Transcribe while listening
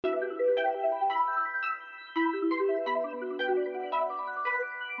I'm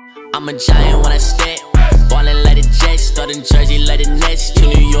a giant when I step, ballin' like the Jets, starting Jersey like the Nets, to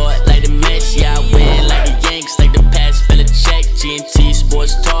New York like the Mets. Yeah, I win like the Yanks, like the past, Belichick. G&T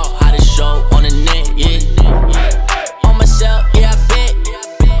Sports Talk, how the show on the net, yeah. On myself, yeah, I bet,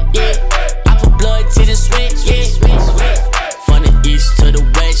 yeah. I put blood, tears, and sweat, yeah. From the east to the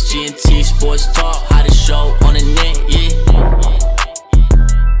west, G&T Sports Talk, how the show on the net, yeah.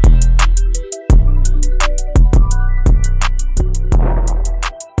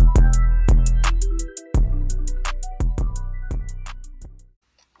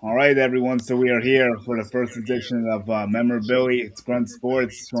 All right, everyone. So we are here for the first edition of Memorability. It's Grunt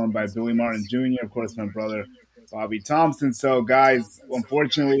Sports, joined by Billy Martin Jr., of course, my brother Bobby Thompson. So, guys,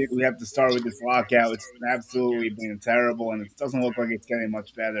 unfortunately, we have to start with this lockout. It's absolutely been terrible, and it doesn't look like it's getting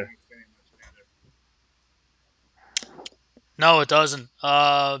much better. No, it doesn't.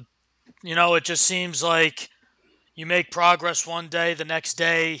 It just seems like you make progress one day, the next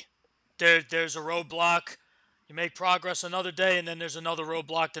day there's a roadblock. You make progress another day, and then there's another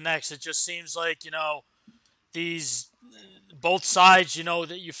roadblock the next. It just seems like these both sides.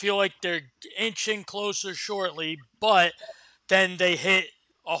 That you feel like they're inching closer shortly, but then they hit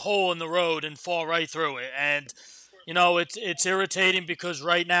a hole in the road and fall right through it. And it's irritating because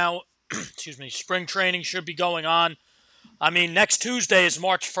right now, excuse me, spring training should be going on. I mean, next Tuesday is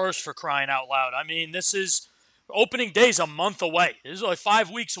March 1st, for crying out loud. I mean, this is opening day's a month away. This is like 5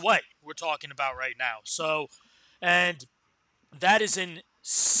 weeks away. We're talking about right now. So, and that is in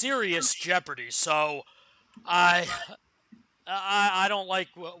serious jeopardy. So, I I don't like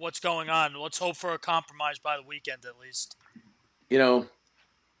what's going on. Let's hope for a compromise by the weekend at least. You know,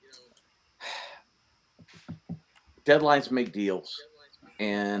 deadlines make deals,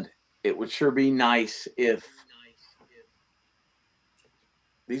 and it would sure be nice if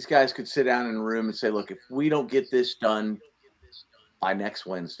these guys could sit down in a room and say, look, if we don't get this done by next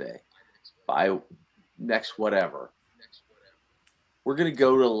Wednesday, by next whatever, we're going to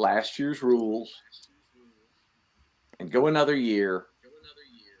go to last year's rules and go another year,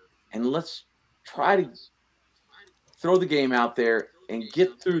 and let's try to throw the game out there and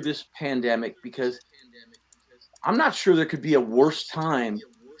get through this pandemic, because I'm not sure there could be a worse time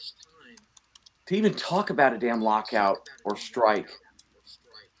to even talk about a damn lockout or strike.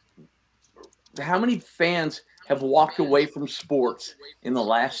 How many fans have walked away from sports in the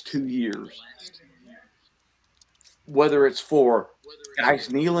last 2 years? Whether it's for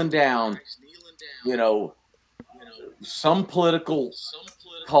guys kneeling down, some political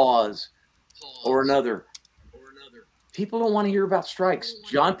cause or another. People don't want to hear about strikes.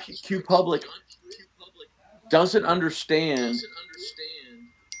 John Q. Public doesn't understand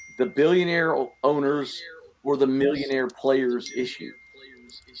the billionaire owners or the millionaire players issue.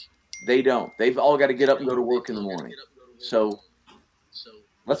 They don't. They've all got to get up and go to work in the morning. So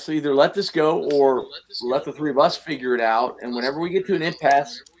let's either let this go or let the three of us figure it out. And whenever we get to an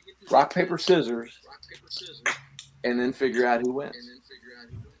impasse, rock, paper, scissors, and then figure out who wins.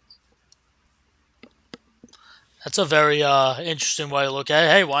 That's a very interesting way to look at it.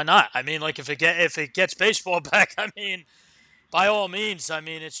 Hey, why not? I mean, like if it gets baseball back, I mean, by all means. I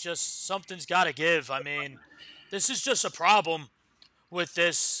mean, it's just something's got to give. I mean, this is just a problem with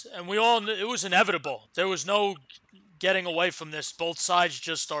this, and we all knew it was inevitable. There was no getting away from this. Both sides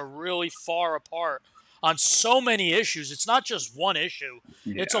just are really far apart on so many issues. It's not just one issue.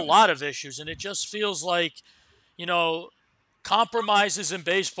 Yeah. It's a lot of issues, and it just feels like, compromises in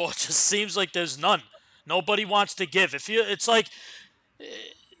baseball. It just seems like there's none. Nobody wants to give. It's like,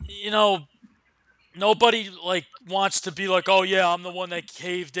 nobody wants to be like, oh yeah, I'm the one that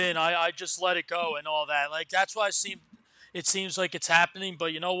caved in. I just let it go and all that. Like that's why it seems like it's happening.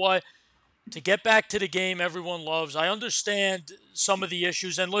 But you know what? To get back to the game everyone loves. I understand some of the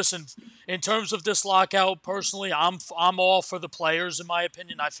issues. And listen, in terms of this lockout, personally, I'm all for the players, in my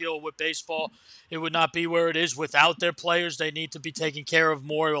opinion. I feel with baseball, it would not be where it is without their players. They need to be taken care of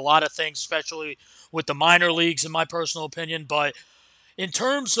more. A lot of things, especially with the minor leagues, in my personal opinion. But in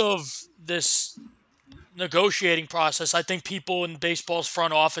terms of this negotiating process, I think people in baseball's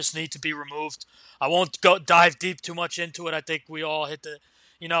front office need to be removed. I won't go dive deep too much into it. I think we all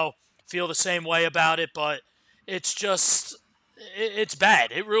feel the same way about it, but it's just it's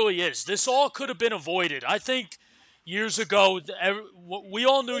bad. It really is. This all could have been avoided. I think years ago, we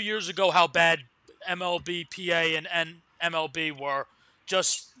all knew years ago how bad MLB, PA, and MLB were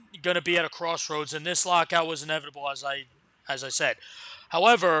just going to be at a crossroads, and this lockout was inevitable, as I said.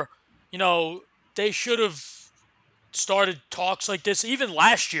 However, they should have started talks like this even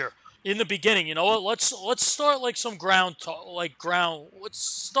last year. in the beginning, you know what? Let's start like some ground talk, like ground. Let's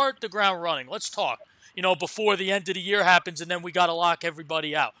start the ground running. Let's talk. You know, before the end of the year happens, and then we got to lock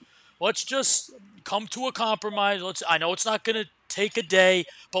everybody out. Let's just come to a compromise. Let's. I know it's not going to take a day,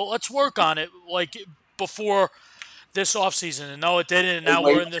 but let's work on it like before this offseason. And no, it didn't. And They now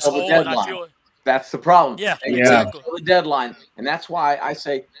we're wait in this till the hole, and I deadline. feel That's the problem. yeah, They wait Yeah. exactly. till the deadline, and that's why I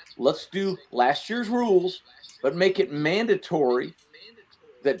say let's do last year's rules, but make it mandatory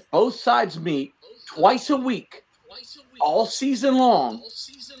that both sides meet twice a week, all season long,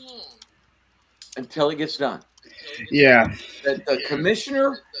 until it gets done. Yeah. That the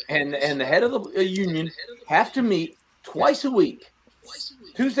commissioner and the head of the union have to meet twice a week,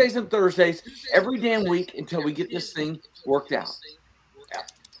 Tuesdays and Thursdays, every damn week until we get this thing worked out.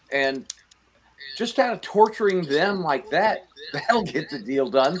 And just out of torturing them like that, that'll get the deal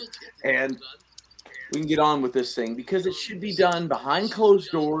done. And we can get on with this thing because it should be done behind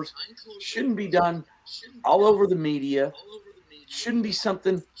closed doors, shouldn't be done all over the media, shouldn't be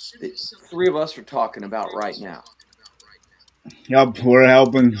something that three of us are talking about right now. Yep, we're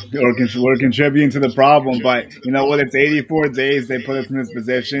helping or we're contributing to the problem, but you know what? It's 84 days they put us in this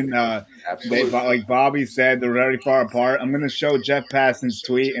position. Absolutely. Like Bobby said, they're very far apart. I'm going to show Jeff Passan's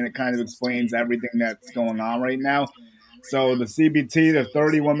tweet, and it kind of explains everything that's going on right now. So the CBT, they're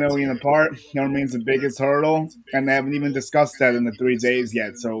 31 million apart. That remains the biggest hurdle, and they haven't even discussed that in the 3 days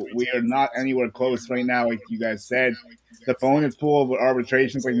yet. So we are not anywhere close right now, like you guys said. The bonus pool of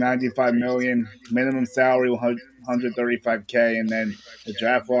arbitrations like 95 million, minimum salary 135K, and then the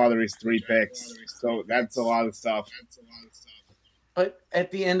draft lottery is 3 picks. So that's a lot of stuff. But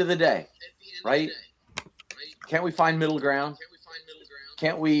at the end of the day, right? Can't we find middle ground?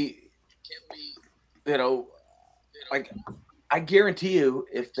 Can't we, like, I guarantee you,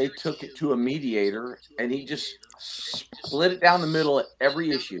 if they took it to a mediator and he just split it down the middle at every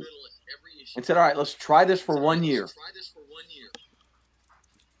issue and said, all right, let's try this for 1 year,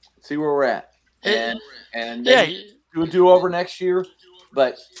 see where we're at, and Yeah, then do a do-over next year.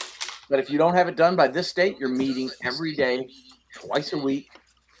 But if you don't have it done by this date, you're meeting every day, twice a week,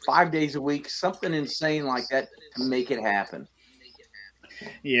 5 days a week, something insane like that to make it happen.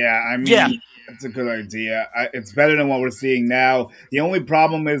 Yeah, I mean, Yeah. that's a good idea. It's better than what we're seeing now. The only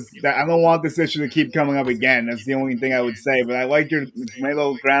problem is that I don't want this issue to keep coming up again. That's the only thing I would say. But I like your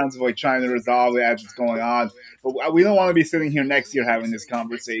middle grounds of like trying to resolve it as it's going on. But we don't want to be sitting here next year having this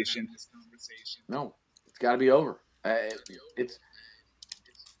conversation. No, it's got to be over. It's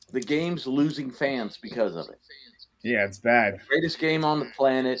the game's losing fans because of it. Yeah, it's bad. Greatest game on the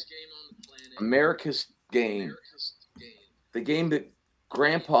planet, America's game, the game that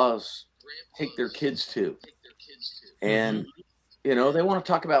grandpas take their kids to. And, they want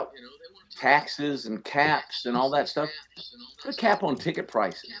to talk about taxes and caps and all that stuff. Put a cap on ticket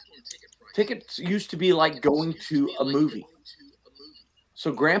prices. Tickets used to be like going to a movie.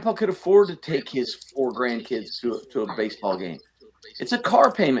 So grandpa could afford to take his 4 grandkids to a baseball game. It's a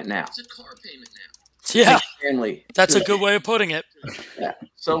car payment now. Yeah, Family. that's a good way of putting it. Yeah.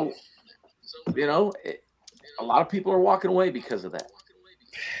 So, a lot of people are walking away because of that.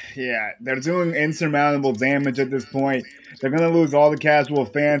 Yeah, they're doing insurmountable damage at this point. They're going to lose all the casual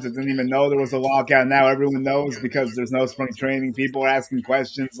fans that didn't even know there was a lockout. Now everyone knows because there's no spring training. People are asking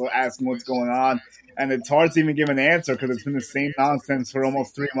questions, asking what's going on, and it's hard to even give an answer because it's been the same nonsense for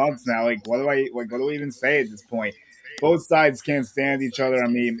almost 3 months now. What do we even say at this point? Both sides can't stand each other. I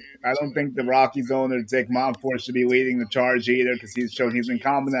mean, I don't think the Rockies owner Dick Monfort should be leading the charge either because he's shown he's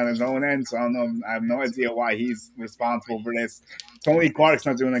incompetent on his own end. So I don't know. I have no idea why he's responsible for this. Tony Clark's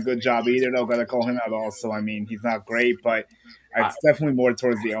not doing a good job either, though. Got to call him out also. I mean, he's not great, but it's definitely more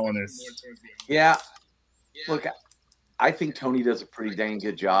towards the owners. Yeah. Look, I think Tony does a pretty dang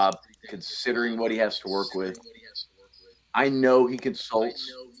good job considering what he has to work with. I know he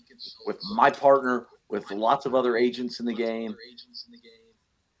consults with my partner, with lots of other agents in the game.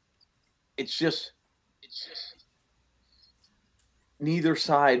 It's just neither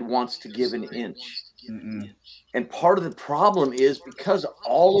side wants to give an inch. Mm-mm. And part of the problem is because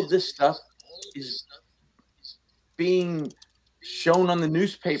all of this stuff is being shown on the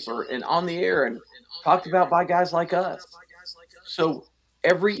newspaper and on the air and talked about by guys like us. So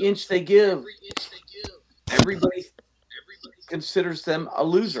every inch they give, everybody considers them a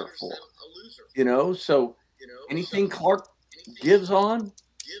loser for. So anything Clark gives on,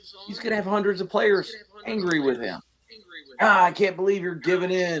 he's going to have hundreds of players angry with him. I can't believe you're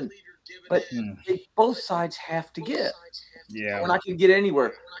giving in. But both sides have to give. Yeah. We're not going to get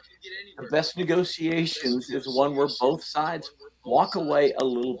anywhere. The best negotiations is one where both sides walk away a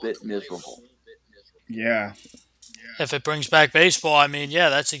little bit miserable. Yeah. If it brings back baseball, I mean,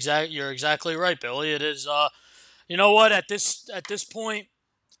 yeah, you're exactly right, Billy. It is. You know what? At this point,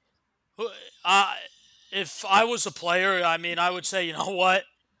 who- uh, if I was a player, I mean, I would say, you know what?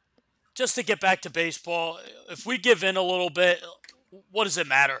 Just to get back to baseball, if we give in a little bit, what does it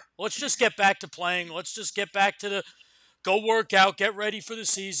matter? Let's just get back to playing. Let's just get back to the go work out, get ready for the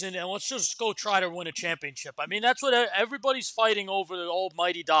season, and let's just go try to win a championship. I mean, that's what everybody's fighting over, the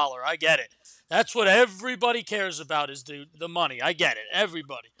almighty dollar. I get it. That's what everybody cares about is the money. I get it.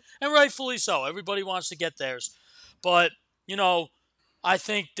 Everybody. And rightfully so. Everybody wants to get theirs. But, you know, I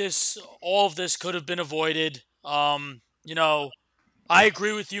think all of this could have been avoided. I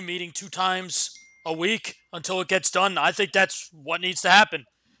agree with you meeting 2 times a week until it gets done. I think that's what needs to happen.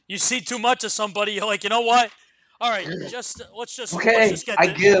 You see too much of somebody, you're like, you know what? All right, just let's Okay, just get I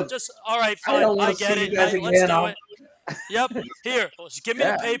this. give. Just all right, I fine. don't want I to get see it. you guys Let's again. do it. Yep. Here, give me the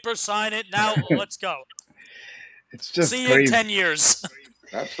Yeah, paper, sign it. Now let's go. It's just See you in crazy. 10 years.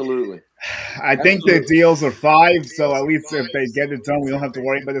 absolutely, I think the absolutely. deals are 5, so at least if they get it done, we don't have to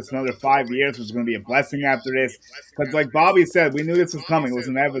worry about this another 5 years, which is going to be a blessing after this. Because, like Bobby said, we knew this was coming; it was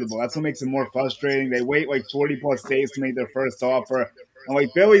inevitable. That's what makes it more frustrating. They wait like 40 plus days to make their first offer, and like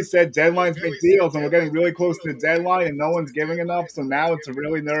Billy said, deadlines make deals, and we're getting really close to the deadline, and no one's giving enough. So now it's a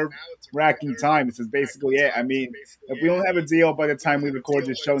really nerve wracking time. This is basically it. I mean, if we don't have a deal by the time we record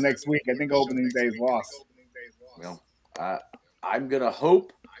this show next week, I think opening day is lost. Well, I, I'm gonna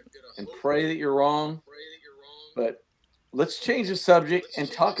hope and pray that you're wrong, but let's change the subject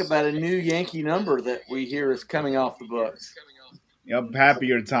and talk about a new Yankee number that we hear is coming off the books. Yep,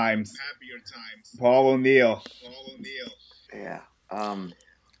 happier times. Paul O'Neill. Yeah.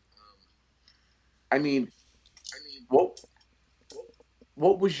 I mean, what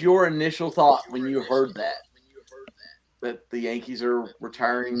what was your initial thought when you heard that the Yankees are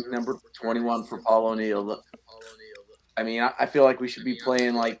retiring number 21 for Paul O'Neill? I mean, I feel like we should be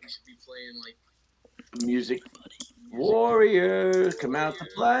playing like music. Warriors come out to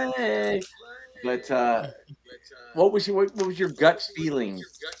play. But what was your gut feeling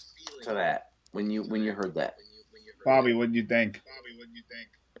to that when you heard that? Bobby, what do you think?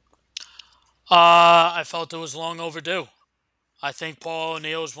 I felt it was long overdue. I think Paul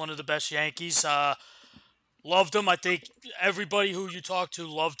O'Neill is one of the best Yankees. Loved him. I think everybody who you talk to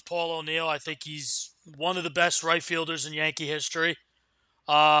loved Paul O'Neill. I think he's one of the best right fielders in Yankee history.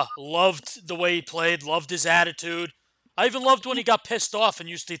 Loved the way he played. Loved his attitude. I even loved when he got pissed off and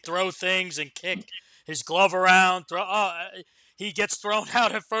used to throw things and kick his glove around. He gets thrown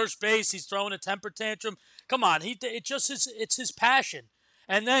out at first base. He's throwing a temper tantrum. Come on, it's his passion.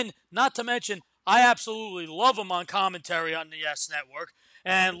 And then, not to mention, I absolutely love him on commentary on the Yes Network,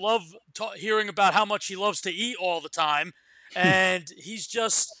 and love hearing about how much he loves to eat all the time. And he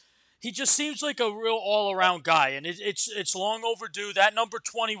just seems like a real all around guy, and it's long overdue. That number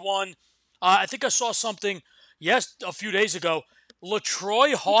 21, I think I saw something a few days ago.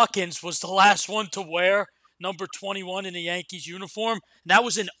 Latroy Hawkins was the last one to wear number 21 in the Yankees uniform, and that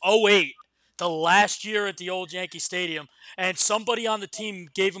was in '08, the last year at the old Yankee Stadium. And somebody on the team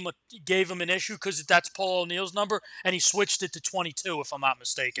gave him an issue because that's Paul O'Neill's number, and he switched it to 22, if I'm not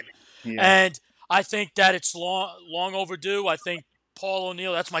mistaken. Yeah. And I think that it's long overdue. I think Paul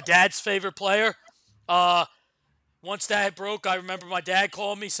O'Neill, that's my dad's favorite player. Uh, Once that broke, I remember my dad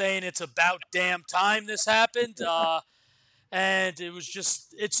called me saying it's about damn time this happened. And it was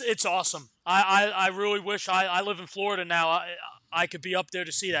just it's awesome. I really wish I live in Florida now. I could be up there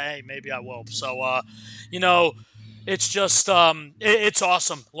to see that. Hey, maybe I will. So you know, it's just it's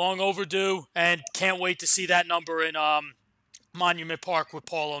awesome. Long overdue, and can't wait to see that number in Monument Park with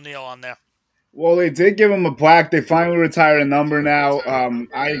Paul O'Neill on there. Well, they did give him a plaque. They finally retired a number now.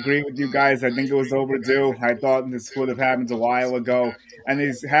 I agree with you guys. I think it was overdue. I thought this would have happened a while ago. And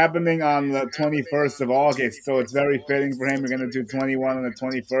it's happening on the 21st of August, so it's very fitting for him. We're going to do 21 on the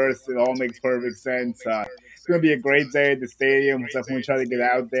 21st. It all makes perfect sense. It's going to be a great day at the stadium. We'll definitely try to get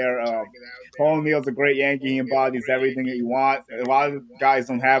out there. Paul O'Neill's a great Yankee. He embodies everything that you want. A lot of guys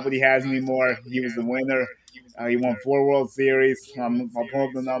don't have what he has anymore. He was the winner. He won 4 World Series. I'll pull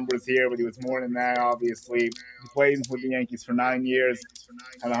up the numbers here, but he was more than that, obviously. He played with the Yankees for 9 years,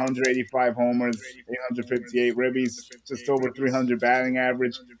 had 185 homers, 858 ribbies, just over 300 batting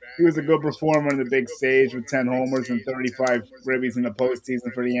average. He was a good performer on the big stage with 10 homers and 35 ribbies in the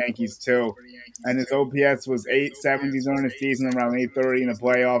postseason for the Yankees, too. And his OPS was 870 during the season, around 830 in the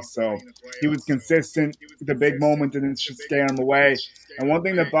playoffs. So he was consistent. The big moment didn't scare him away. And one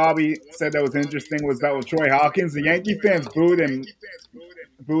thing that Bobby said that was interesting was about with Troy Hawkins. The Yankee fans booed him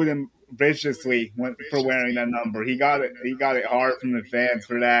booed him viciously for wearing that number. He got it hard from the fans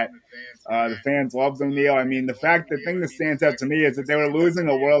for that. The fans loved O'Neal. I mean, the thing that stands out to me is that they were losing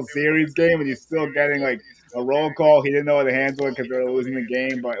a World Series game, and he's still getting like a roll call. He didn't know how to handle it because they were losing the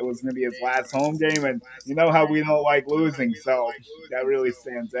game, but it was going to be his last home game, and you know how we don't like losing, so that really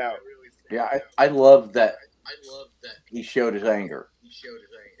stands out. Yeah, I love that he showed his anger.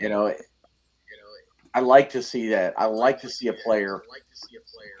 You know, I like to see that. I like to see a player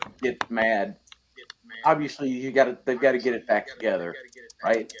get mad. Obviously, they've got to get it back together,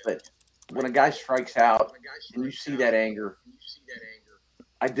 right? But when a guy strikes out and you see that anger,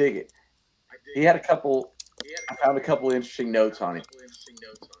 I dig it. He had a couple. I found a couple interesting notes on him.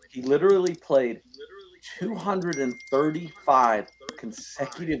 He literally played 235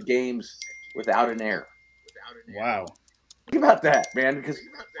 consecutive games without an error. Wow. Think about that, man, because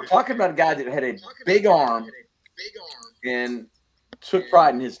we're talking about a guy that had a big arm and took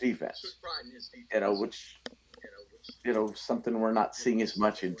pride in his defense. Which something we're not seeing as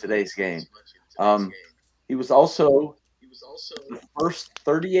much in today's game. He was also the first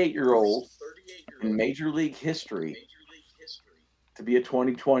 38-year-old in Major League history to be a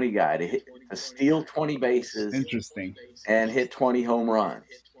 20-20 guy, to steal 20 bases Interesting. and hit 20 home runs.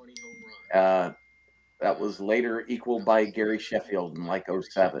 That was later equaled by Gary Sheffield in like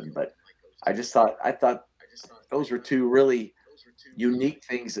 07. But I thought those were two really unique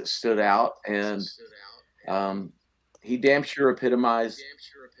things that stood out. And he damn sure epitomized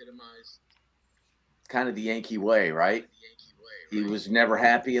kind of the Yankee way, right? He was never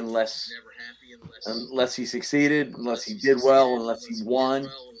happy unless he succeeded, unless he did well, unless he won.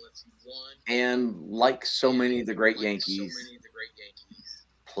 And like so many of the great Yankees,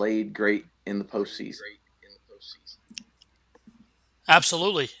 played great in the postseason.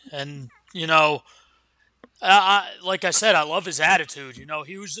 Absolutely. And, like I said, I love his attitude.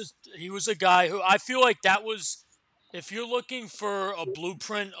 He was a guy who I feel like that was, if you're looking for a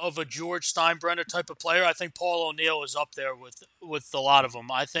blueprint of a George Steinbrenner type of player, I think Paul O'Neill is up there with a lot of them.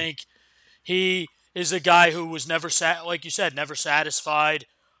 I think he is a guy who was like you said, never satisfied,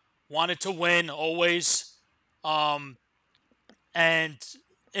 wanted to win always, and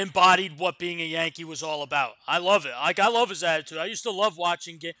embodied what being a Yankee was all about. I love it. I love his attitude. I used to love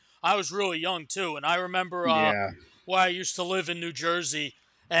watching games. I was really young too, and I remember Yeah. where I used to live in New Jersey,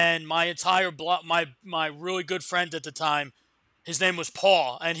 and my entire block, my really good friend at the time, his name was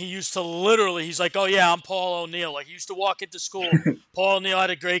Paul, and he used to literally, he's like, "Oh yeah, I'm Paul O'Neill." Like he used to walk into school. Paul O'Neill had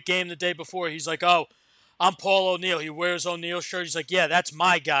a great game the day before. He's like, "Oh, I'm Paul O'Neill." He wears O'Neill shirt. He's like, "Yeah, that's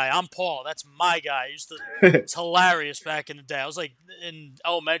my guy. I'm Paul. That's my guy." It's hilarious back in the day. I was like in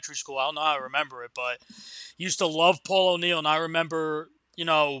elementary school. I don't know how I remember it, but he used to love Paul O'Neill, and I remember,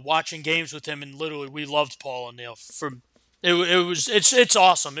 watching games with him, and literally we loved Paul O'Neill. It's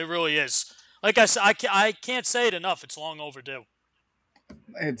awesome. It really is. Like I said, I can't say it enough. It's long overdue.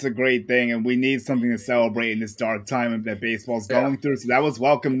 It's a great thing, and we need something to celebrate in this dark time that baseball's going through. So that was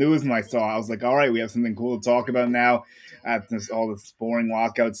welcome news when I saw it. I was like, all right, we have something cool to talk about now at all this boring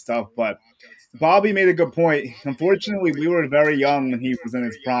lockout stuff. But Bobby made a good point. Unfortunately, we were very young when he was in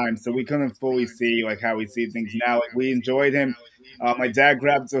his prime, so we couldn't fully see like how we see things now. Like, we enjoyed him. My dad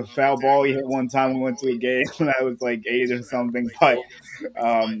grabbed a foul ball he hit one time. We went to a game when I was like 8 or something, but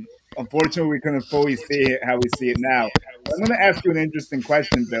unfortunately, we couldn't fully see it how we see it now. I'm going to ask you an interesting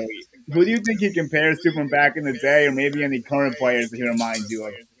question, Billy. Who do you think he compares to from back in the day, or maybe any current players that he reminds you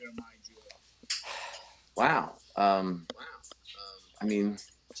of? Wow. I mean,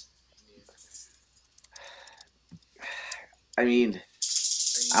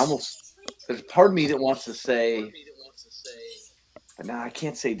 there's part of me that wants to say, but no, I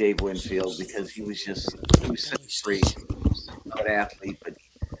can't say Dave Winfield because he was such a freak of an athlete, but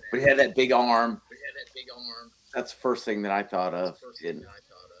he had that big arm. That's the first thing that I thought of. And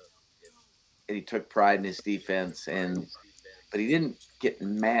he took pride in his defense, but he didn't get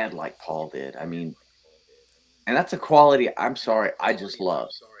mad like Paul did. I mean, and that's a quality, I'm sorry, I just love.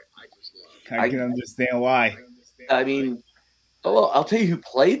 I can understand why. I mean, I'll tell you who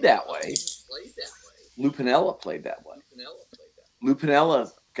played that way. Lou Piniella played that way. Lou Piniella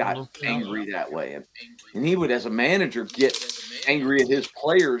got angry that way. And he would, as a manager, get angry at his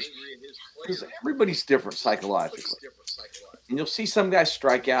players because everybody's different psychologically. And you'll see some guys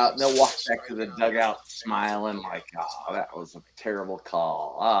strike out, and they'll walk back to the dugout smiling like, "Oh, that was a terrible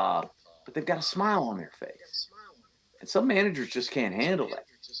call." But they've got a smile on their face. And some managers just can't handle that.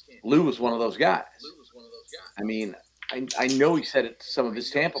 Lou was one of those guys. I mean, I know he said it to some of his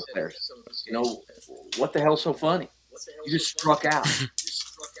Tampa players. What the hell's so funny? You just struck out.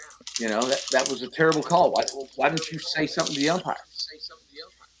 That was a terrible call. Why didn't you say something to the umpire?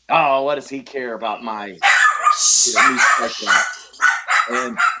 Oh, what does he care about my me striking out?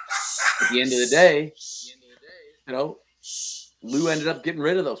 And at the end of the day, Lou ended up getting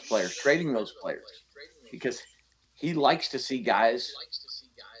rid of those players, trading those players, because he likes to see guys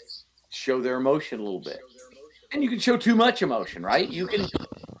show their emotion a little bit. And you can show too much emotion, right? You can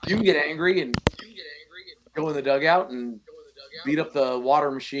get angry and go in the dugout and beat up the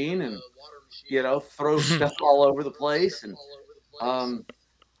water machine and throw stuff all over the place, and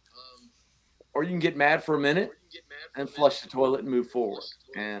or you can get mad for a minute and flush the toilet and move forward.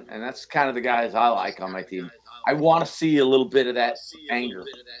 And that's kind of the guys I like on my team. I want to see a little bit of that anger,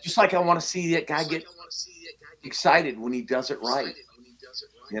 just like I want to see that guy get excited when he does it right.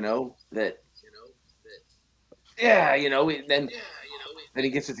 Then he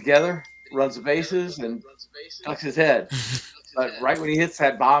gets it together, runs the bases, and tucks his head. But right when he hits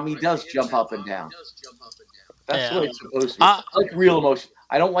that bomb, he does jump up and down. That's the way it's supposed to be. I like real emotion.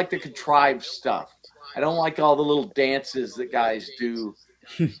 I don't like the contrived stuff. I don't like all the little dances that guys do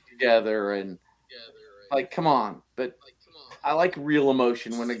together and come on. But I like real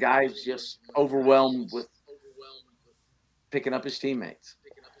emotion when the guy's just overwhelmed with picking up his teammates.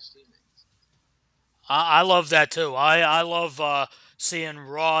 I love that too. I love seeing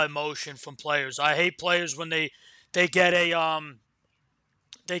raw emotion from players. I hate players when they get a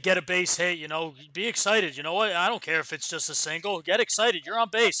base hit. Be excited. You know what? I don't care if it's just a single. Get excited. You're on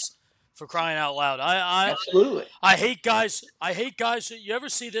base, for crying out loud. Absolutely. I hate guys. You ever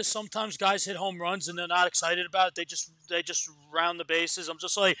see this? Sometimes guys hit home runs and they're not excited about it. They just round the bases. I'm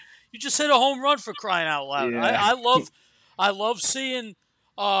just like, you just hit a home run, for crying out loud. Yeah. I love seeing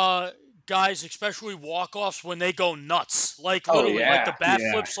guys, especially walk-offs, when they go nuts. Like literally, like the bat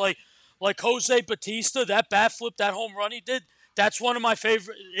flips, like Jose Batista, that bat flip, that home run he did. That's one of my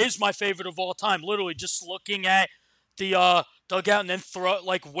favorite. Is my favorite of all time. Literally, just looking at the dugout and then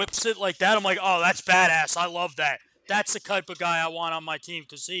whips it like that. I'm like, oh, that's badass. I love that. That's the type of guy I want on my team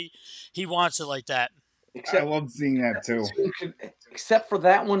because he wants it like that. I love seeing that too. Except for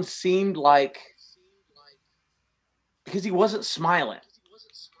that one seemed like because he wasn't smiling.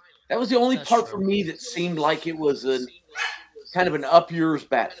 That was the only part for me that seemed like it was a kind of an up yours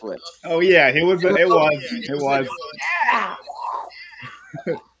bat flip. Oh yeah, it was. Yeah.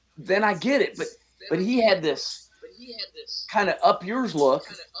 Then I get it, but he had this kind of up yours look,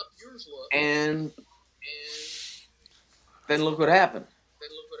 and then look what happened.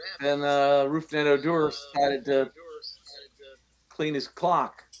 Then Rougned Odor decided to clean his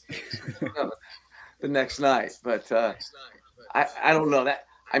clock the next night. But I don't know that.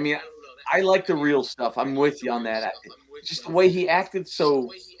 I mean, I like the real stuff. I'm with you on that. Just the way he acted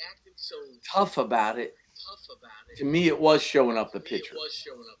so tough about it. To me, it was showing up the pitcher.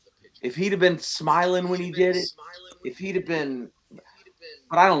 If he'd have been smiling when he did it, if he'd have been,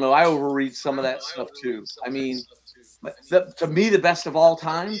 but I don't know. I overread some of that stuff too. I mean, to me, the best of all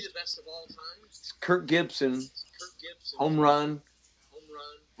time is Kirk Gibson, home run.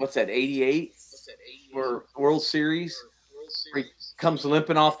 What's that? 88 for World Series. Where he comes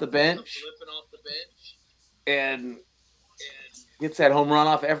limping off the bench and gets that home run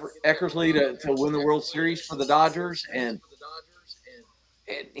off Eckersley to win the World Series for the Dodgers, and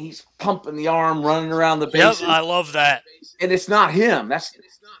he's pumping the arm, running around the bases. Yep, I love that. And it's not him. It's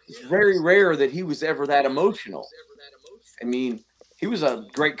very rare that he was ever that emotional. I mean, he was a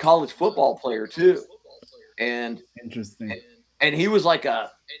great college football player too, and interesting. And he was like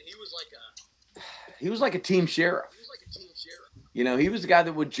a team sheriff. He was the guy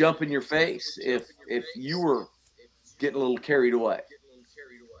that would jump in your face if you were getting a little carried away.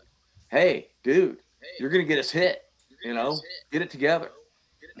 Hey, dude, you're going to get us hit, get it together.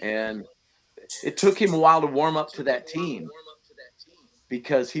 And it took him a while to warm up to that team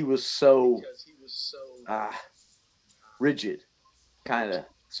because he was so rigid, kind of.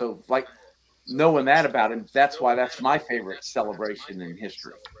 So, knowing that about him, that's why that's my favorite celebration in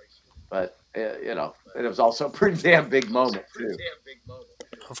history. But, it was also a pretty damn big moment, too.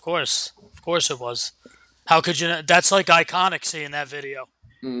 Of course it was. How could you? That's iconic seeing that video.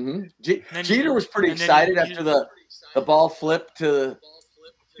 Mm-hmm. Jeter was pretty excited after the ball flipped to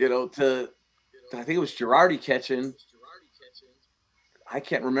I think it was Girardi catching. I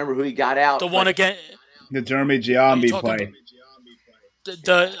can't remember who he got out. The one again. The Jeremy Giambi play.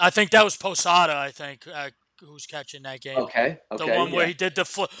 I think that was Posada. I think who's catching that game. Okay. The one where he did the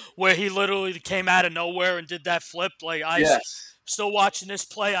flip, where he literally came out of nowhere and did that flip. Still watching this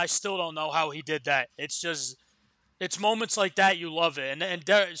play, I still don't know how he did that. It's moments like that you love it.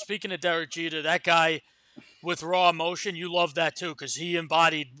 And speaking of Derek Jeter, that guy with raw emotion, you love that too because he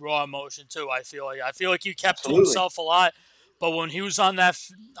embodied raw emotion too. I feel like he kept to himself a lot, but when he was on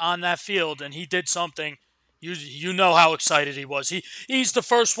that field and he did something, you know how excited he was. He's the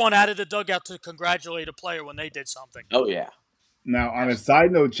first one out of the dugout to congratulate a player when they did something. Oh yeah. Now, on a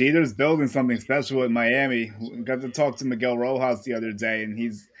side note, Jeter's building something special in Miami. We got to talk to Miguel Rojas the other day, and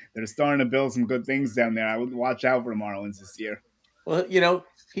they're starting to build some good things down there. I would watch out for the Marlins this year. Well,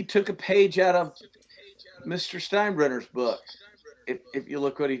 he took a page out of Mr. Steinbrenner's book. If you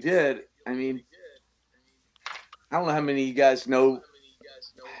look what he did, I mean, I don't know how many of you guys know.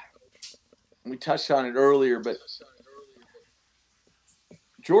 We touched on it earlier, but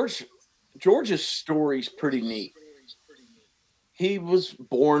George's story's pretty neat. He was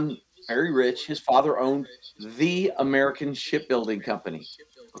born very rich. His father owned the American Shipbuilding Company.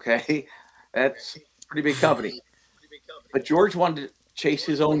 Okay, that's a pretty big company. But George wanted to chase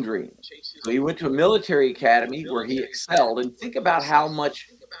his own dream. So he went to a military academy where he excelled. And think about how much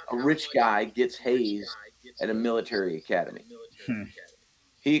a rich guy gets hazed at a military academy.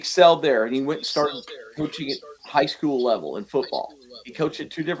 He excelled there, and he went and started coaching at high school level in football. He coached at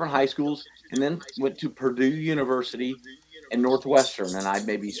 2 different high schools and then went to Purdue University and Northwestern, and I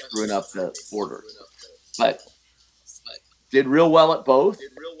may be screwing up the order. But did real well at both.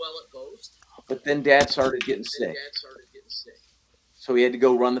 But then Dad started getting sick. So he had to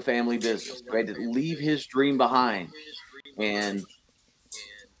go run the family business. He had to leave his dream behind and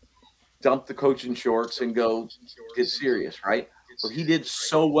dump the coaching shorts and go get serious, right? Well, he did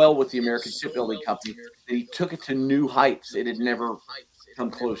so well with the American Shipbuilding Company that he took it to new heights it had never come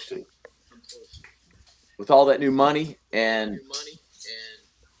close to. With all that new money, and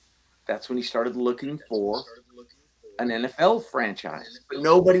that's when he started looking for an NFL franchise. But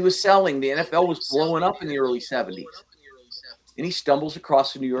nobody was selling. The NFL was blowing up in the early 70s. And he stumbles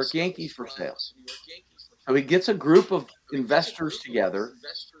across the New York Yankees for sale. So he gets a group of investors together,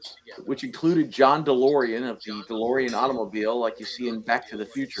 which included John DeLorean of the DeLorean automobile, like you see in Back to the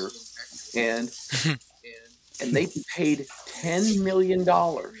Future. And they paid $10 million.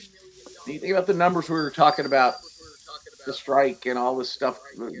 You think about the numbers we were talking about, the strike and all this stuff,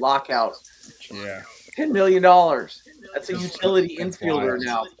 the lockout. Yeah. $10 million. That's a utility infielder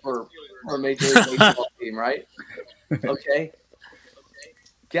now for a Major League Baseball team, right? Okay.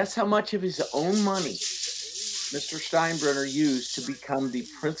 Guess how much of his own money Mr. Steinbrenner used to become the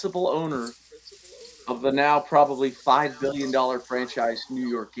principal owner of the now probably $5 billion franchise New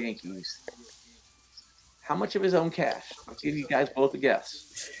York Yankees? How much of his own cash? I'll give you guys both a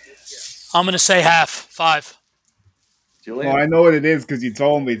guess. I'm going to say half, 5. Julian? Well, I know what it is because you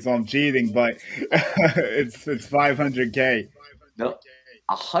told me, so I'm cheating, but it's $500K. No,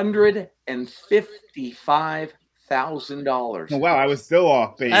 $155,000. Oh, wow, I was still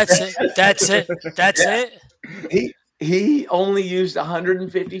off base. That's it. He only used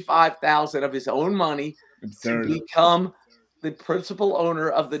 $155,000 of his own money Absurd. to become the principal owner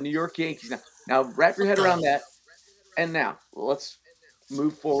of the New York Yankees. Now wrap your head around that. And now let's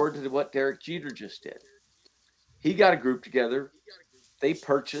move forward to what Derek Jeter just did. He got a group together. They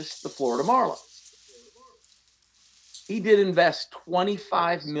purchased the Florida Marlins. He did invest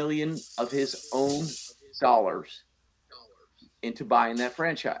 $25 million of his own dollars into buying that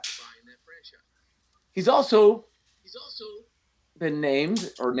franchise. He's also been named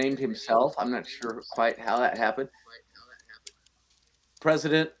himself. I'm not sure quite how that happened.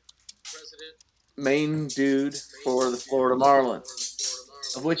 President, main dude for the Florida Marlins,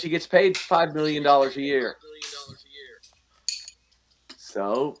 of which he gets paid $5 million a year.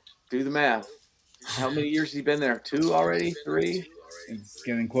 So do the math. How many years has he been there? 2 already? 3? It's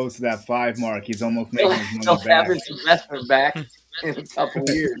getting close to that 5 mark. He's almost making his He'll money back. have his investment back in a couple of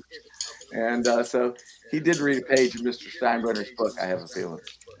years. And so he did read a page of Mr. Steinbrenner's book, I have a feeling.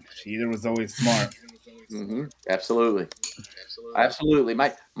 Jeter was always smart. Mm-hmm. Absolutely.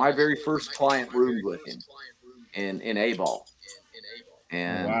 My very first client roomed with him in A-ball.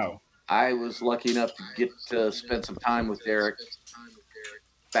 And Wow. I was lucky enough to get to spend some time with Derek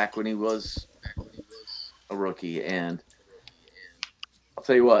back when he was a rookie. And I'll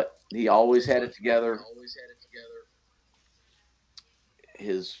tell you what, he always had it together.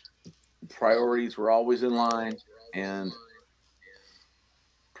 His priorities were always in line, and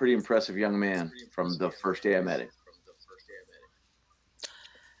pretty impressive young man from the first day I met him.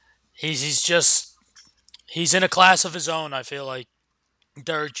 He's in a class of his own, I feel like.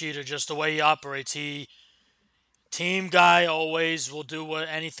 Derek Jeter, just the way he operates. He team guy, always will do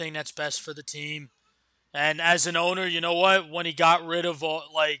anything that's best for the team. And as an owner, you know what? When he got rid of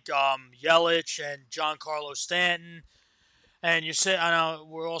Yelich and Giancarlo Stanton, and I know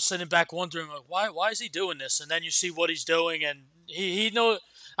we're all sitting back wondering like, why is he doing this? And then you see what he's doing, and he know.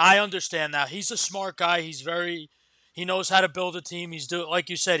 I understand that he's a smart guy. He knows how to build a team. He's doing, like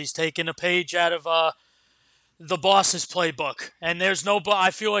you said, he's taking a page out of the boss's playbook. And there's no, but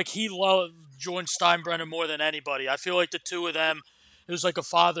I feel like he loved George Steinbrenner more than anybody. I feel like the two of them, it was like a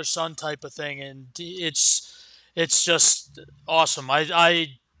father son type of thing, and it's just awesome.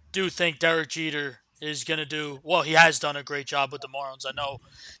 I do think Derek Jeter is gonna do well. He has done a great job with the Marlins. I know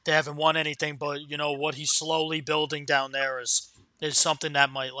they haven't won anything, but you know what he's slowly building down there is something that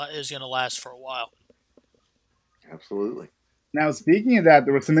is gonna last for a while. Absolutely. Now, speaking of that,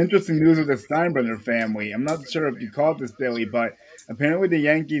 there was some interesting news with the Steinbrenner family. I'm not sure if you caught this, Billy, but apparently the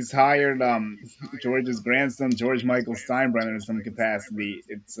Yankees hired George's grandson, George Michael Steinbrenner, in some capacity.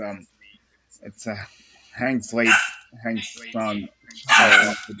 It's Hank's son. I'm Oh,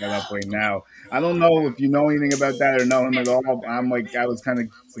 gonna put that up right now. I don't know if you know anything about that or know him at all. But I was kind of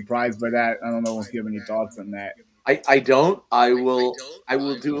surprised by that. I don't know if you have any thoughts on that. I don't. I will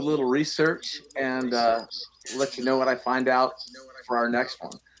do a little research and let you know what I find out for our next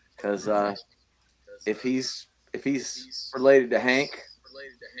one. Because if he's related to Hank,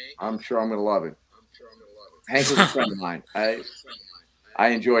 I'm sure I'm going to love him. Hank was a friend of mine. I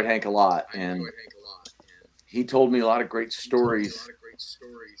enjoyed Hank a lot, and he told me a lot of great stories,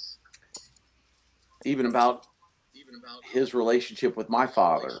 even about his relationship with my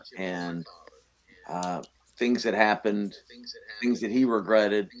father and uh, things that happened, things that he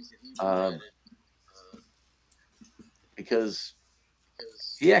regretted, uh, because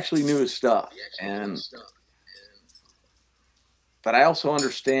he actually knew his stuff. And but I also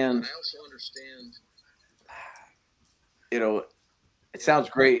understand, you know, it sounds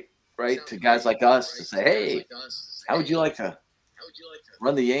great, right, to guys like us to say, "Hey, how would you like to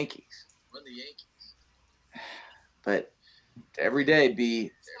run the Yankees?" But to every day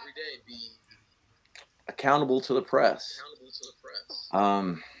be accountable to the press.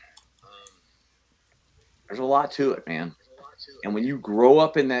 Um, there's a lot to it, man. And when you grow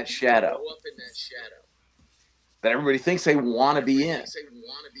up in that shadow that everybody thinks they want to be in,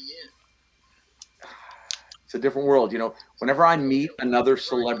 it's a different world. Whenever I meet another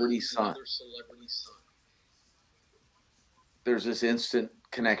celebrity son, there's this instant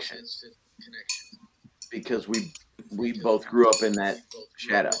connection because we both grew up in that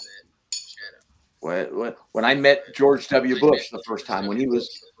shadow. When I met George W. Bush the first time, when he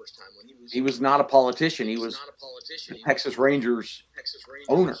was not a politician, he was the Texas Rangers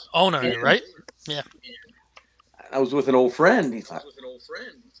owner. Owner, And right? Yeah. I was with an old friend.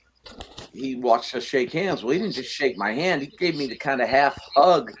 He watched us shake hands. Well, he didn't just shake my hand. He gave me the kind of half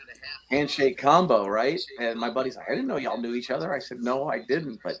hug handshake combo, right? And my buddy's like, I didn't know y'all knew each other. I said, no, I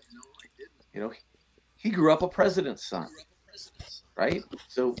didn't. But, he grew up a president's son, right?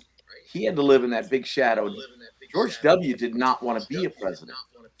 So he had to live in that big shadow. George W. did not want to be a president.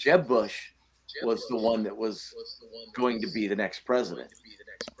 Jeb Bush was the one that was going to be the next president.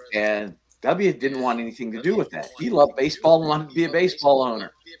 And W didn't want anything to do with that. He loved baseball and wanted to be a baseball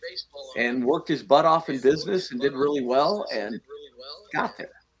owner and worked his butt off in business and did really well and got there.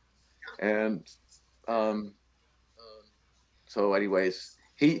 And so anyways,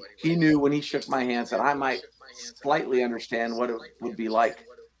 he knew when he shook my hand that I might slightly understand what it would be like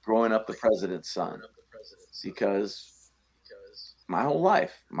growing up the president's son, because my whole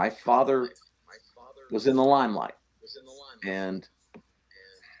life, my father was in the limelight. And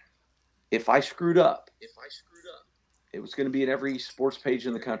if I screwed up, it was going to be in every sports page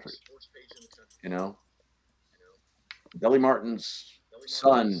in the country. Billy Martin's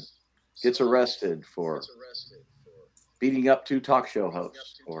son gets arrested for beating up two talk show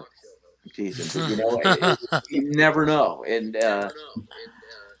hosts, or teasing. You never know. And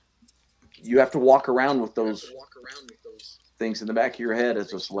you have to walk around with those things in the back of your head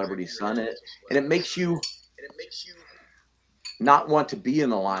as a celebrity son. And it makes you not want to be in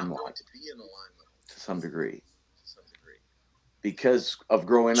the limelight to some degree because of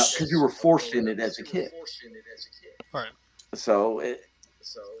growing up, because you were forced in it as a kid. Right. So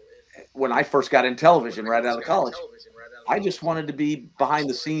when I first got in television right out of college, I just wanted to be behind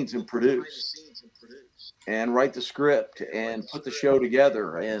the scenes and produce and write the script and put the show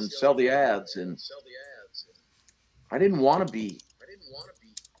together and sell the ads. And I didn't want to be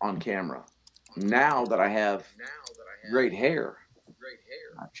on camera. Now that I have great hair,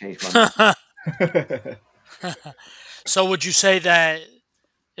 I've changed my mind. So would you say that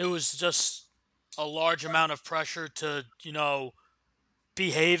it was just a large amount of pressure to,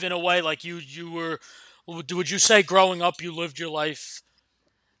 behave in a way like you were? Would you say growing up you lived your life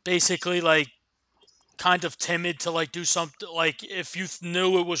basically like kind of timid to like do something, like if you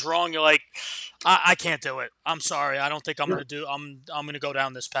knew it was wrong, you're like, I can't do it. I'm sorry. I don't think I'm Sure. gonna do. I'm gonna go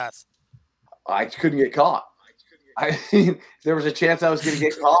down this path. I couldn't get caught. I mean, if there was a chance I was going to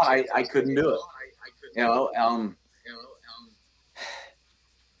get caught, I couldn't do it. You know,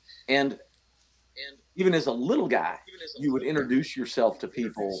 and even as a little guy, you would introduce yourself to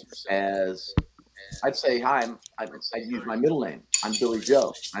people as, I'd say, hi, I'd use my middle name. I'm Billy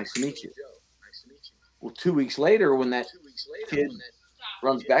Joe. Nice to meet you. Well, 2 weeks later, when that kid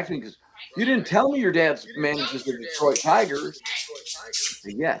runs back to me and goes, you didn't tell me your dad's manages the Detroit Tigers.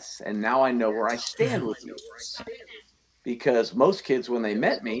 Yes, and now I know where I stand with you. Because most kids, when they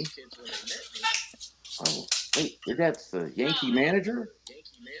met me, oh, wait, your dad's the Yankee manager?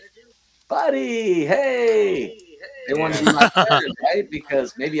 Buddy, hey! They wanted to be my friend, right?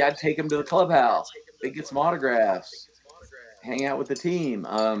 Because maybe I'd take them to the clubhouse, they get some autographs, hang out with the team.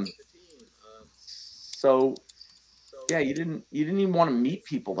 So yeah, you didn't even want to meet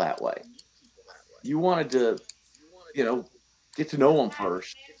people that way. You wanted to, get to know them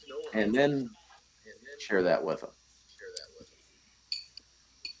first, and then share that with them.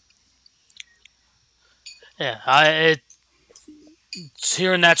 Yeah,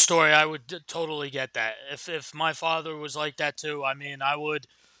 hearing that story, I would totally get that. If my father was like that too, I mean, I would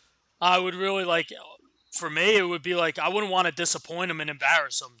really like. For me, it would be like I wouldn't want to disappoint him and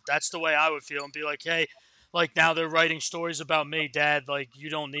embarrass him. That's the way I would feel, and be like, hey, like now they're writing stories about me, Dad. Like you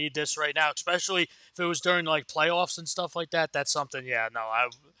don't need this right now, especially if it was during like playoffs and stuff like that. That's something. Yeah, no,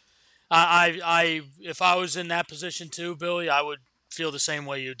 if I was in that position too, Billy, I would feel the same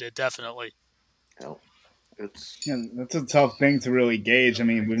way you did. Definitely. You Yeah, that's a tough thing to really gauge. I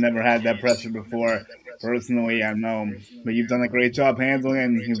mean, we've never had that pressure before. Personally, I know, but you've done a great job handling it,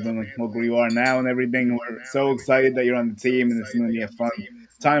 and you've done look where you are now and everything. We're so excited that you're on the team, and it's going to be a fun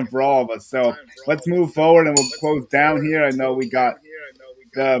time for all of us. So let's move forward, and we'll close down here. I know we got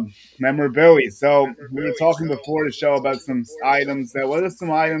the memorabilia. So we were talking before the show about some items. What are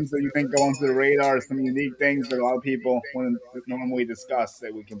some items that you think go onto the radar? Some unique things that a lot of people wouldn't normally discuss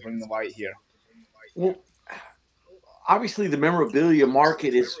that we can bring to light here. Well, obviously the memorabilia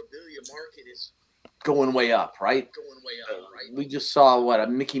market is going way up, right? We just saw a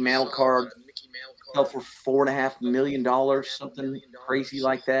Mickey Mantle card sell for $4.5 million, something crazy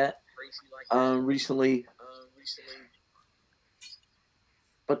like that, recently.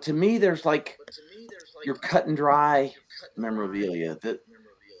 But to me, there's like your cut and dry memorabilia that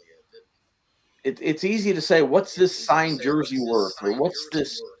it's easy to say, what's this signed jersey worth, or what's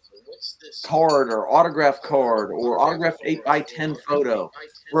this card or autograph card or autographed 8x10 photo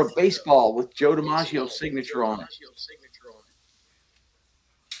or a baseball with Joe DiMaggio's signature on it.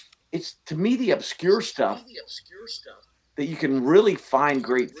 It's, to me, the obscure stuff that you can really find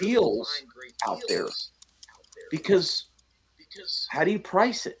great deals out there. Because how do you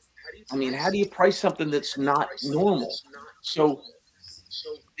price it? I mean, how do you price something that's not normal? So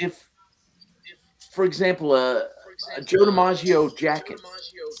if, for example, a Joe DiMaggio jacket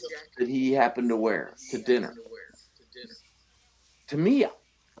that he happened to wear to dinner, to me,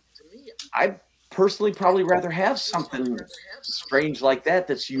 I'd personally probably rather have something strange like that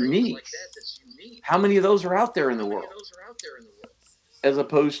that's unique. How many of those are out there in the world? As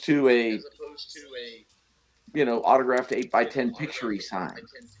opposed to a autographed 8x10 picture he signed.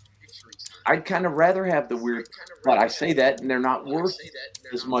 I'd kind of rather have the weird, but I say that, and they're not worth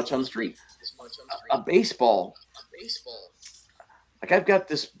as much on the street. A baseball, like I've got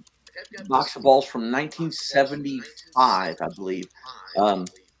this box of balls from 1975, I believe.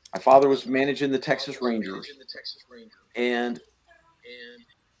 My father was managing the Texas Rangers, and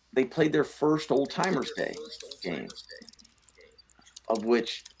they played their first Old Timers Day game, of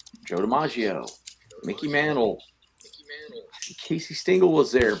which Joe DiMaggio, Mickey Mantle, Casey Stengel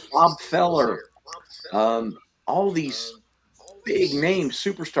was there, Bob Feller, all these big name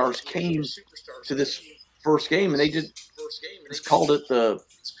superstars came to this first game, and they just called it the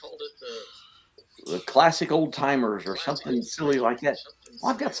classic old timers or something silly like that.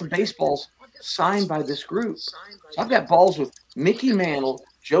 Well, I've got some baseballs signed by this group. So I've got balls with Mickey Mantle,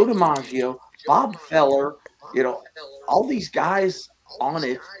 Joe DiMaggio, Bob Feller, all these guys on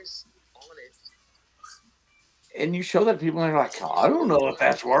it. And you show that to people, and they're like, I don't know what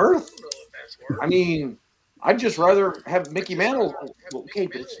that's worth. I mean, I'd just rather have Mickey Mantle. Okay,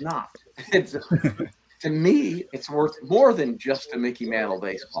 but it's not. To me, it's worth more than just a Mickey Mantle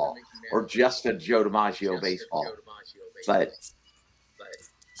baseball or just a Joe DiMaggio baseball. But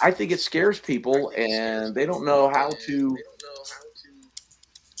I think it scares people, and they don't know how to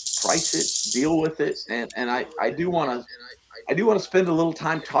price it, deal with it. And I do want to spend a little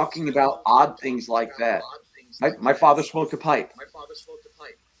time talking about odd things like that. My father smoked a pipe.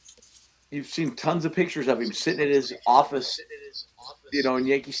 You've seen tons of pictures of him sitting at his office in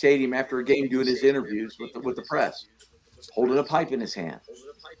Yankee Stadium after a game doing his interviews with the press, holding a pipe in his hand.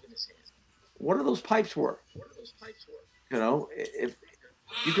 What are those pipes worth? If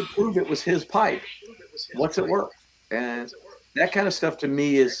you could prove it was his pipe, what's it worth? And that kind of stuff to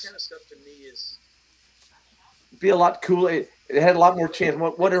me is be a lot cooler. It had a lot more chance.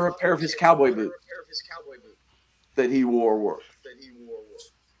 What are a pair of his cowboy boots that he wore worth?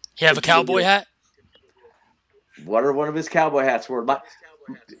 You have a cowboy hat? What are one of his cowboy hats worth?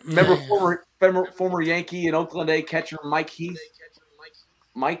 Remember former Yankee and Oakland A catcher Mike Heath?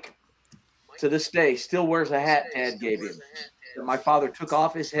 Mike, to this day, still wears a hat Dad gave him that my father took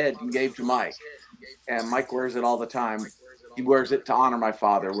off his head and gave to Mike. And Mike wears it all the time. He wears it to honor my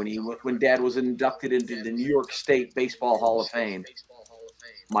father. When Dad was inducted into the New York State Baseball Hall of Fame,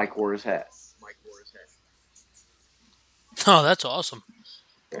 Mike wore his hat. Oh, that's awesome.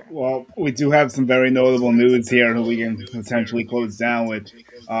 Well, we do have some very notable news here who we can potentially close down with.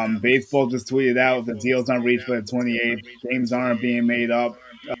 Baseball just tweeted out the deal's not reached by the 28th. Games aren't being made up.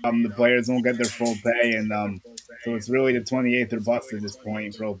 The players won't get their full pay, and so it's really the 28th or bust at this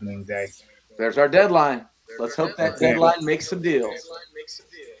point for opening day. There's our deadline. Let's hope that deadline makes some deals.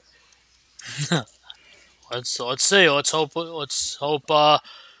 Let's see. Let's hope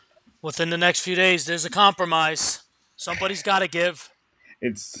within the next few days there's a compromise. Somebody's got to give.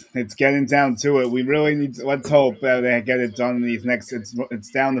 It's getting down to it. We really need to, let's hope that they get it done in these next.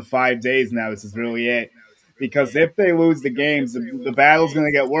 It's down to 5 days now. This is really it. Because if they lose the games, the battle's going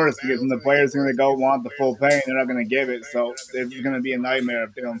to get worse because then the players are going to go want the full pay and they're not going to give it. So this is going to be a nightmare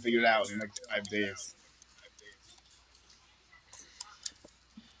if they don't figure it out in the next 5 days.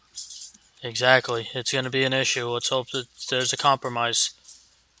 Exactly. It's going to be an issue. Let's hope that there's a compromise.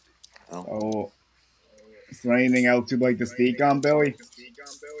 Oh, is there anything else you'd like to speak on, Billy?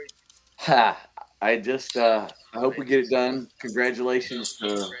 I just I hope we get it done. Congratulations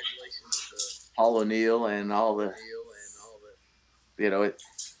to Paul O'Neill and all the.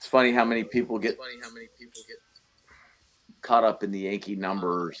 It's funny how many people get caught up in the Yankee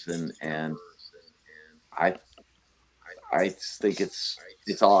numbers, and I think it's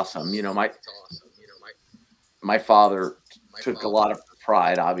awesome. My father took a lot of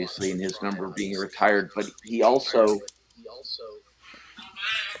pride, obviously, in his number being retired, but he also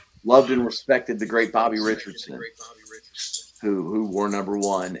loved and respected the great Bobby Richardson, who wore number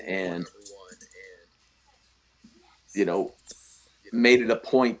 1, and made it a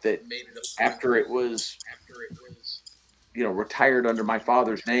point that after it was retired under my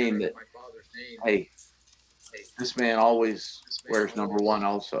father's name, that hey, this man always wears number 1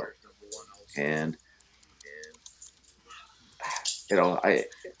 also. And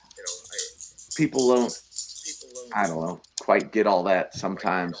people don't quite get all that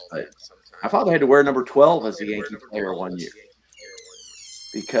sometimes, but my father had to wear number 12 as a Yankee player one year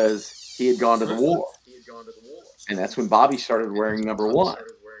because he had gone to the war. And that's when Bobby started wearing number 1.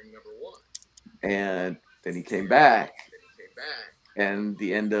 And then he came back. And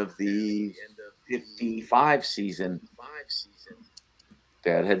the end of the 55 season,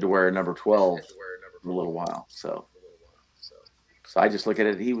 Dad had to wear number 12 for a little while. So I just look at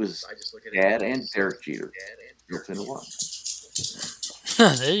it. He was Dad and Derek Jeter built into one.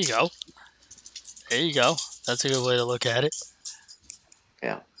 There you go. That's a good way to look at it.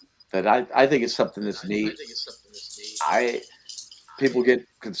 Yeah. But I think it's something that's neat. People get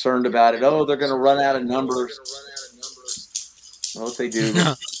concerned about it. Oh, they're going to run out of numbers. Well, if they do,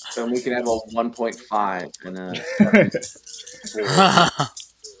 then we can have a 1.5 and a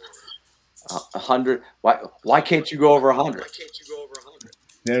 100. Why can't you go over 100?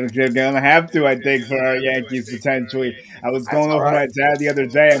 They're going to have to, I think, for our Yankees potentially. I was going over my dad the other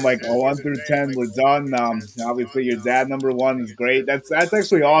day. I'm like, 1 through 10, we're done. Obviously, your dad number 1 is great. That's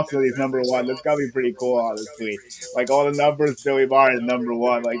actually awesome. He's number 1. That's got to be pretty cool, honestly. Like all the numbers, Billy Martin is number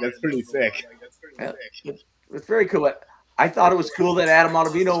 1. Like that's pretty sick. Yeah, it's very cool. I thought it was cool that Adam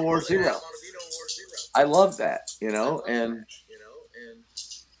Ottavino wore 0. I love that, and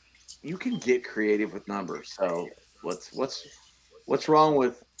you can get creative with numbers. So what's wrong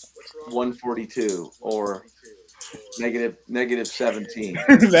with 142 or negative 17?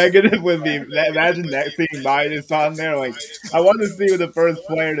 Negative would be, imagine that seeing minus on there. Like, I want to see who the first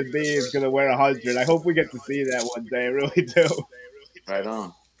player to be is going to wear 100. I hope we get to see that one day. I really do. Right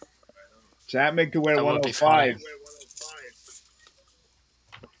on. Chapman could wear 105.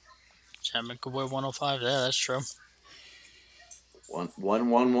 Chapman could wear 105. Yeah, that's true.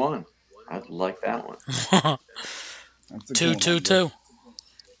 1-1-1-1. I like that one. 2-2-2.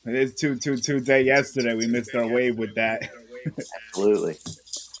 It is 2-2-2 day yesterday. We missed our wave with that. Absolutely.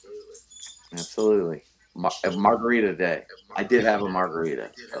 Margarita day. I did have a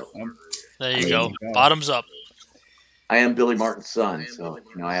margarita. So There I you mean, go. Bottoms up. I am Billy Martin's son, so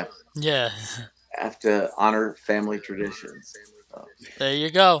I Yeah. have to honor family traditions. So, There you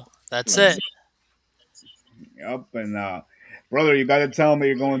go. That's yeah. it. Yep, and brother, you got to tell me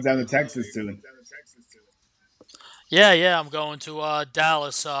you're going down to Texas soon. Yeah. I'm going to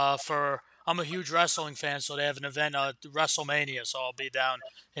Dallas for. I'm a huge wrestling fan, so they have an event, WrestleMania. So I'll be down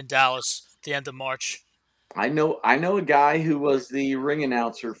in Dallas at the end of March. I know a guy who was the ring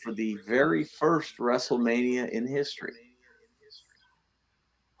announcer for the very first WrestleMania in history.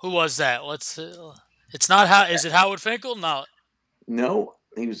 Who was that? Let's. It's not how. Is it Howard Finkel? No. No,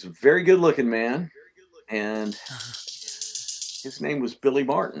 he was a very good looking man, and his name was Billy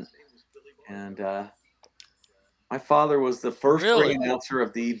Martin. And my father was the first ring Really? announcer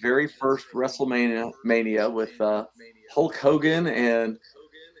of the very first WrestleMania with Hulk Hogan and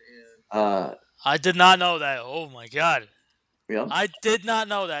uh, I did not know that. Oh my God. yeah, I did not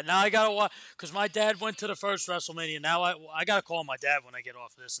know that. Now I gotta watch because my dad went to the first WrestleMania. Now I gotta call my dad when I get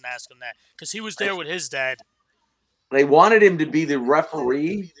off of this and ask him that because he was there with his dad. they wanted him to be the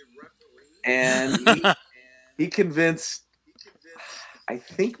referee, and he convinced, I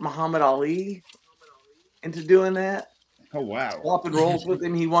think, Muhammad Ali into doing that, Oh wow. swapping roles with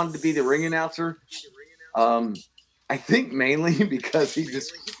him. He wanted to be the ring announcer. I think mainly because he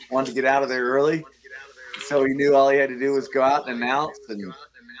just wanted to get out of there early. So he knew all he had to do was go out and announce and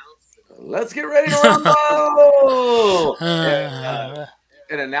let's get ready to rumble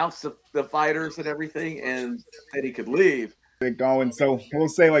and announce the fighters and everything, and then he could leave. It going. So we'll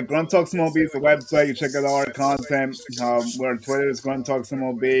say like Grunt Talks MLB is the website. You check out all our content. We're on Twitter is Grunt Talks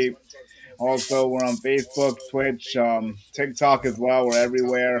MLB. Also, we're on Facebook, Twitch, TikTok as well. We're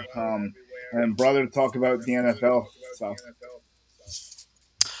everywhere. And brother talk about the NFL. So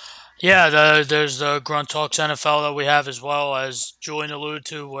Yeah, there's the Grunt Talks NFL that we have as well as Julian alluded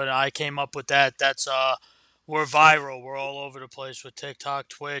to when I came up with that. That's we're viral. We're all over the place with TikTok,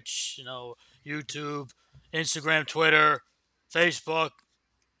 Twitch, YouTube, Instagram, Twitter, Facebook.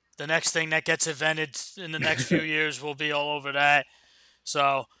 The next thing that gets invented in the next few years will be all over that.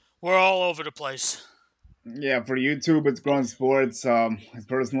 So we're all over the place. yeah, for YouTube it's Grunt Sports. My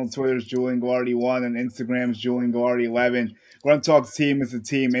personal Twitter is Julian Guardi 1 and Instagram is Julian Guardi 11. Grunt Talks team is a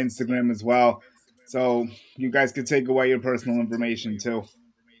team Instagram as well. So you guys can take away your personal information too.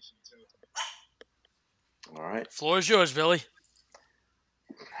 All right. Floor is yours, Billy.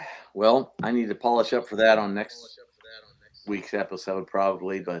 Well, I need to polish up for that on next week's episode,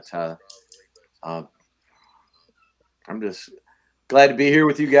 probably. But I'm just glad to be here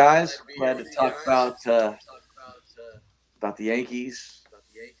with you guys. Glad to talk about the Yankees,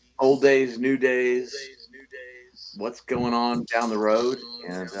 old days, new days, what's going on down the road,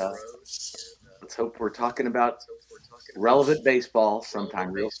 and let's hope we're talking about relevant baseball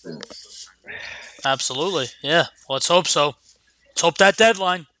sometime real soon. Absolutely. Yeah. Let's hope so. Let's hope that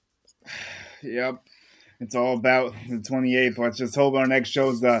deadline. Yep. It's all about the 28th. Let's just hope our next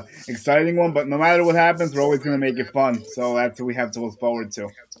show's the exciting one. But no matter what happens, we're always going to make it fun. So that's what we have to look forward to.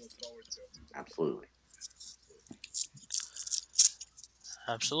 Absolutely.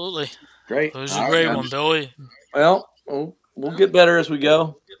 Absolutely. Great. It was a great one, Billy. Well, we'll get better as we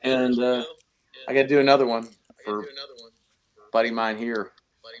go. And I got to do another one for buddy of mine here.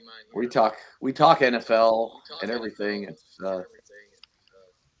 We talk NFL and everything. It's an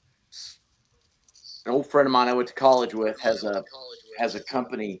old friend of mine I went to college with has a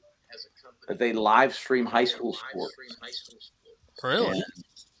company that they live stream high school sports. Really? And,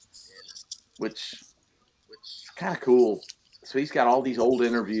 which is kind of cool. So he's got all these old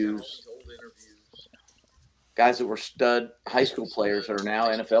interviews, guys that were stud high school players that are now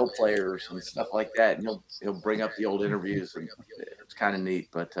NFL players and stuff like that. And he'll bring up the old interviews, and it's kind of neat.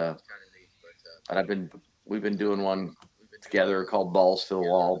 But we've been doing one together called Balls to the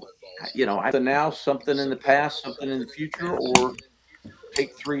Wall. Either now something in the past, something in the future, or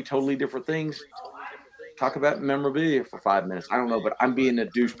take three totally different things. Talk about memorabilia for 5 minutes. I don't know, but I'm being a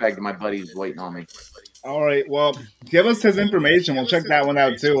douchebag to my buddy who's waiting on me. All right. Well, give us his information. We'll check that one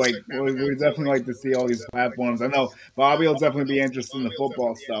out too. Like, we definitely like to see all these platforms. I know Bobby will definitely be interested in the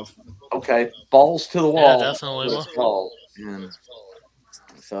football stuff. Okay, Balls to the Wall. Yeah, definitely. That's what it's called. And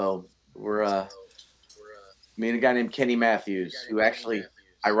so we're me and a guy named Kenny Matthews, who actually,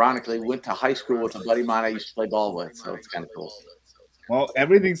 ironically, went to high school with a buddy of mine I used to play ball with. So it's kind of cool. Well,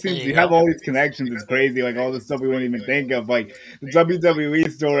 everything seems There you you have go. all these connections. It's crazy, like all the stuff we wouldn't even think of, like the WWE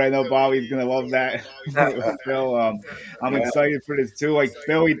story. I know Bobby's gonna love that. Phil, I'm Yeah. excited for this too. Like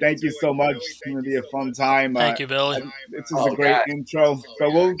Philly, thank you so much. It's gonna be a fun time. Thank you, Billy. This is a Oh, great God. intro,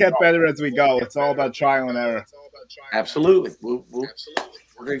 but we'll get better as we go. It's all about trial and error. Absolutely. We're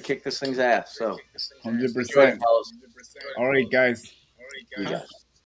going to kick this thing's ass. So, enjoy it, 100%. fellas. All right, guys. See you guys.